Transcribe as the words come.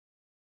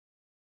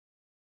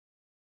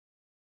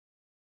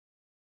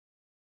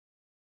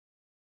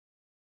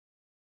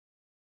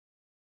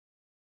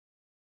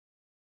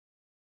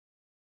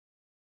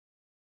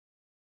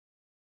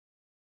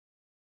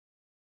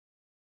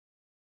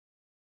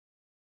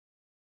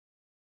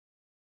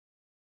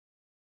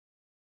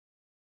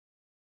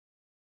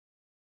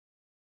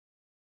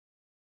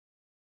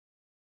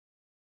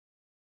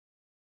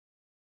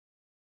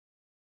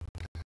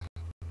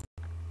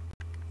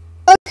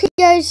Okay,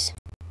 guys.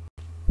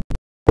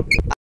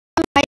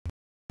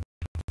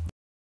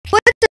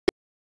 What's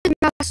the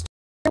master?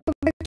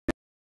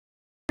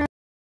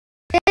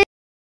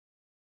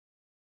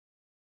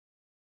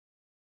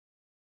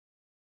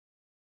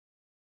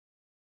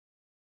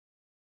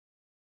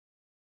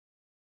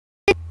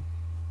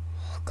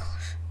 Oh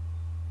gosh.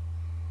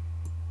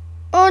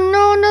 Oh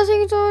no,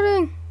 nothing's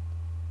loading.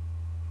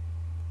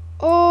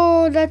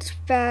 Oh, that's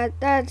bad.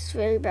 That's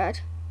very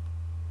bad.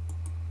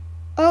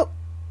 Oh,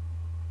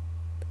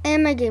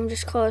 and my game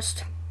just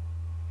closed.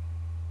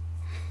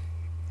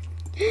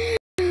 Let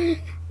me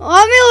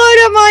load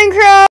up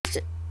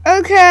Minecraft.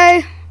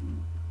 Okay.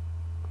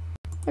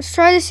 Let's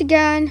try this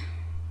again.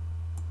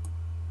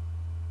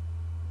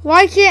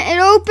 Why can't it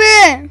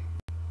open?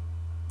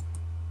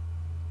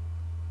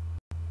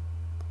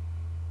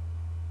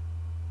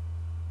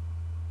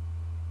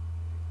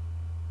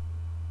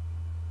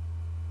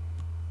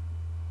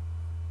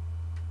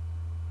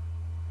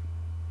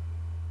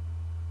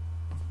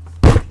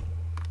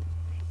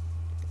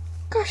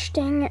 Gosh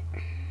dang it.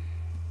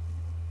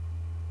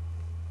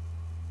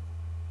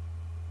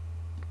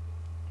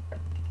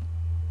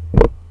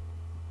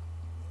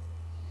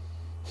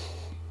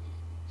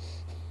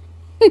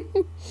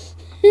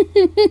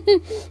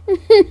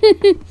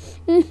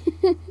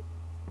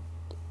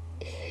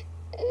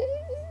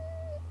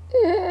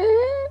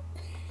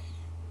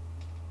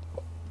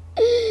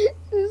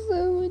 So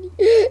funny.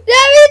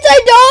 That means I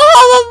don't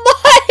have a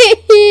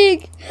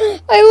mic.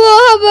 I will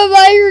have a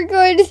mic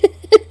recorded.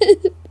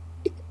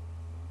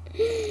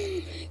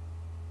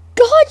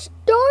 Gosh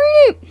darn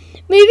it!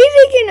 Maybe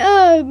they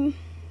can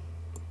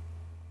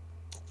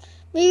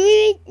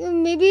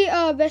maybe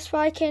Best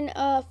Buy can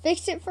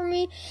fix it for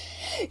me.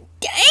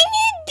 Dang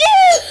it,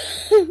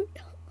 dude!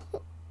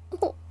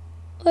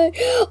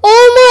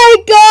 Oh my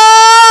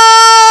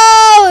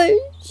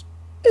gosh!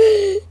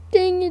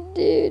 Dang it,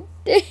 dude!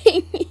 Dang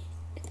it!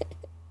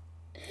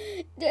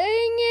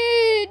 Dang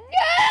it!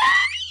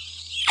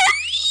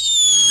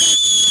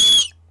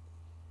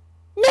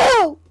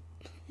 No!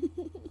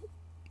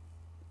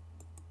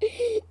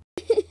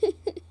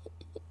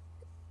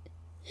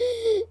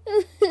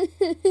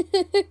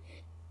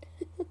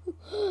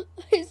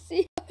 I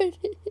see how it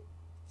is.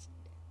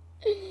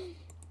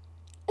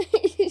 I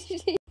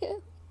see how.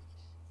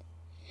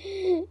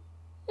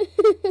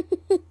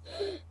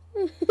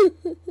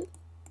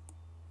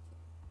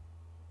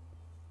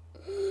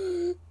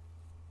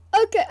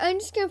 Okay, I'm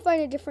just gonna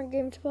find a different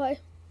game to play.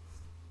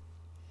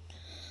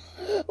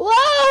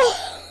 Wow!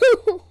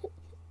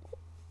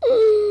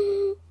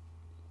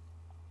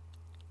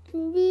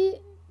 Maybe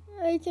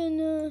I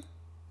can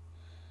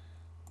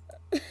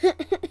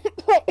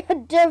play a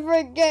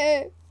different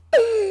game.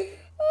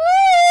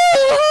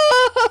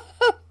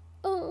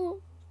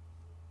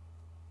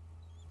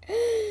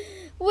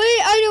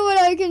 Wait, I know what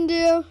I can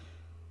do.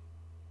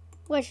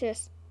 Watch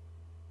this.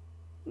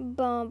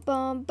 Bum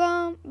bum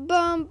bum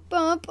bum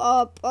bump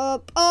up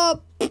up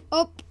up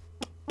up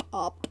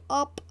up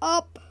up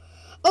up.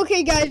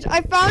 Okay guys,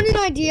 I found an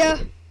idea.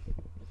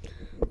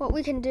 What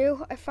we can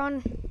do. I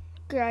found a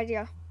good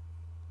idea.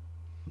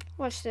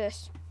 What's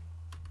this?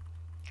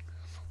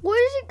 What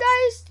is it,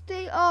 guys?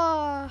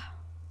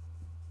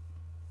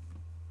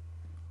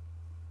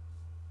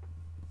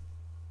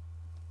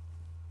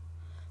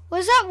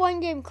 What's that one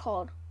game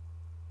called?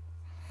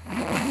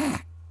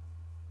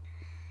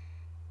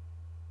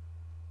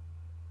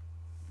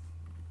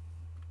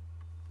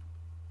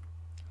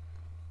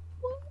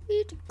 Want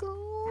me to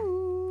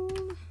go?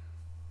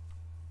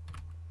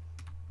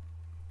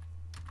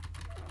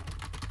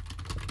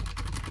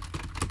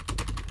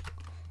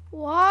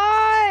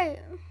 Why?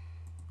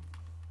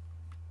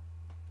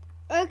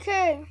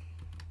 Okay.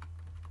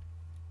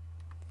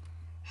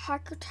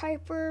 Hacker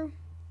typer.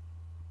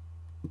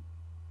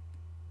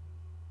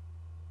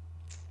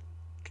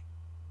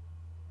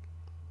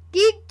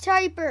 Geek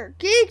typer.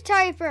 Geek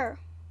typer.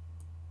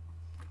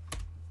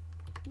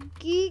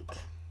 Geek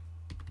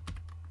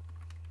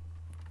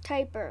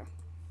typer.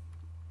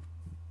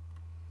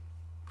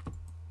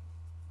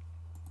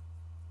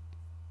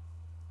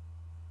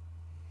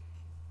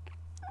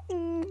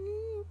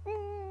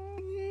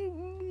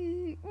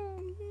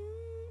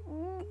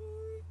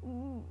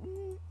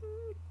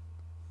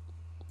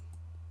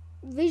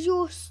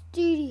 Visual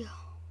Studio.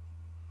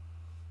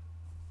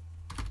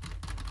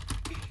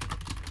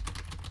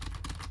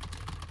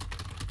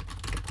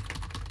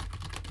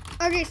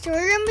 Okay, so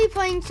we're gonna be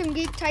playing some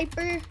Geek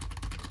Typer.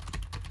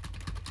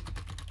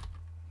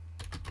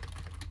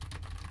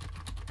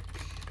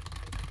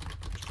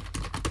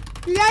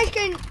 You guys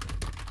can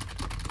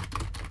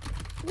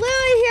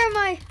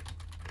literally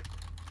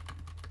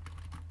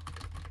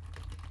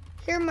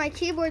hear my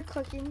keyboard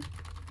clicking.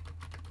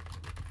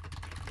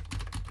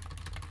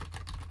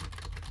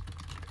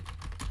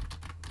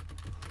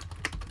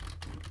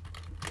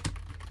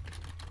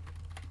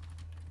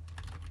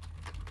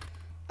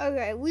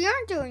 Okay, we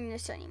aren't doing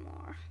this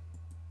anymore.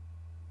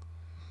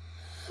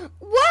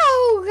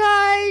 Whoa,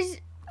 guys!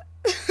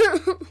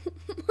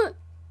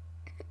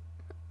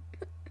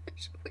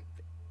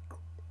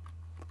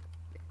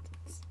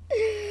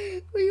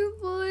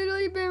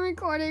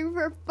 recording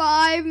for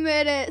 5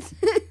 minutes.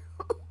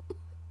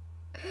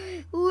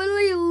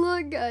 Literally,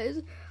 look,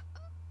 guys.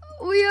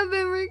 We have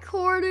been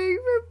recording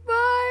for 5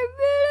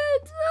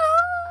 minutes.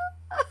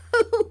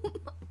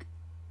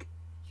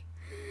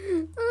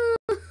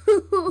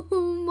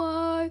 Oh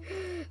my.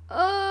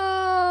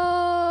 Oh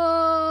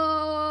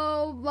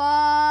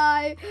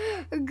my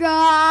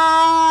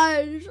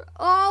gosh.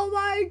 Oh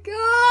my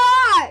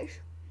gosh.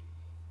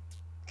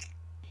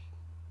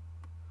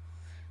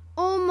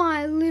 Oh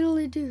my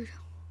little dude.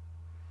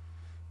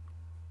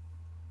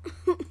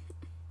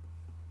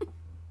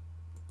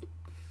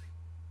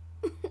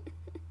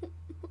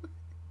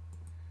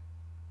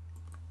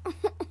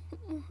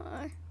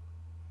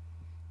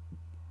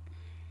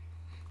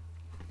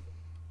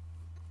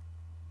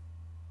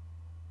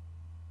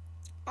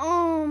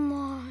 Oh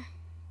my.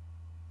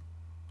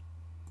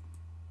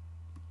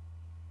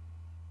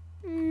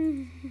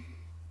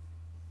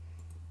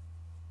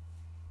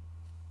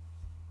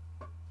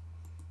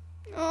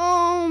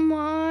 Oh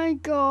my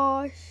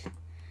gosh.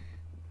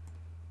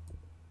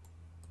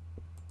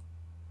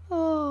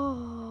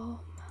 Oh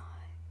my.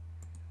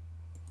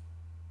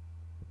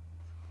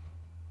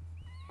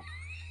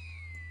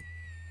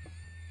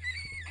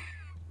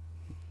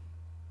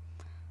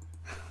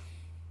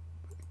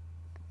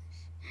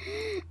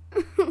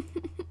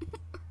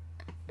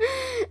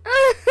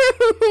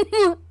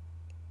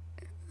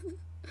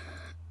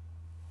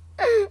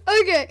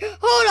 Okay,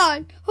 hold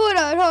on.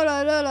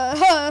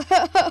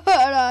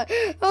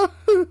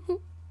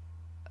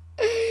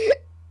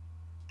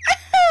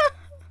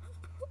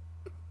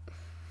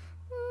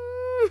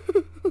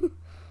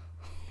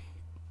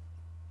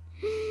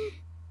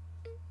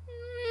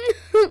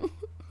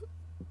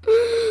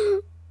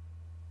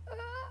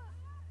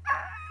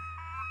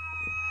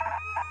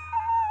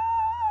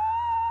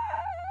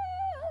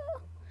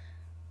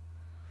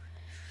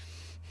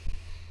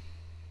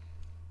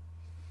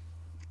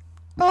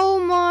 Oh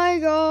my gosh. Oh my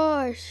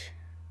gosh.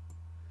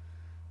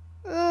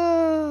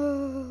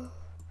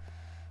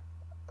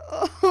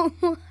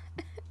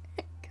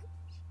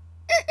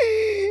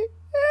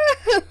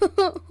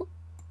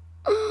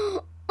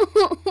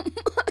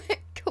 Oh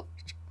my gosh.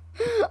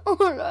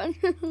 Hold on.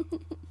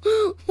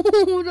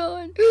 Hold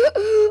on.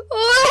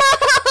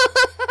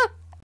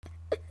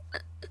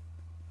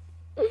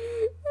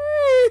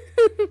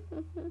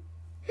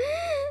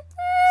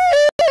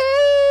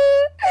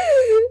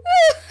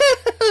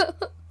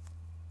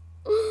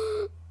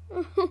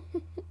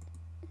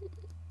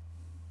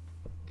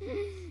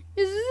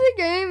 Is this a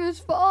game? It's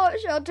Fallout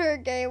Shelter a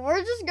game. We're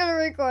just gonna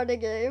record a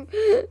game.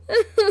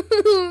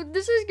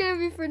 This is gonna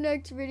be for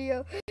next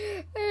video.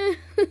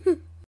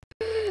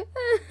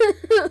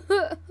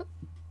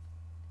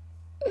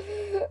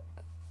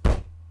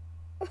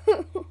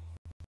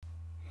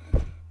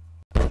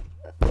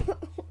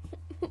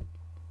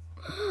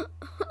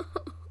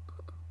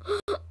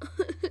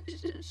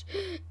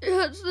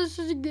 Yes, this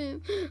is a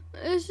game.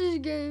 This is a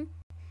game.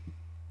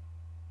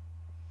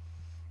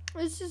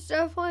 This is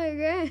definitely a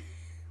game.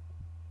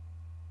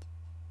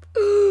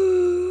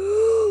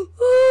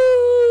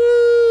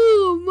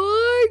 Oh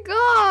my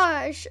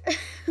gosh.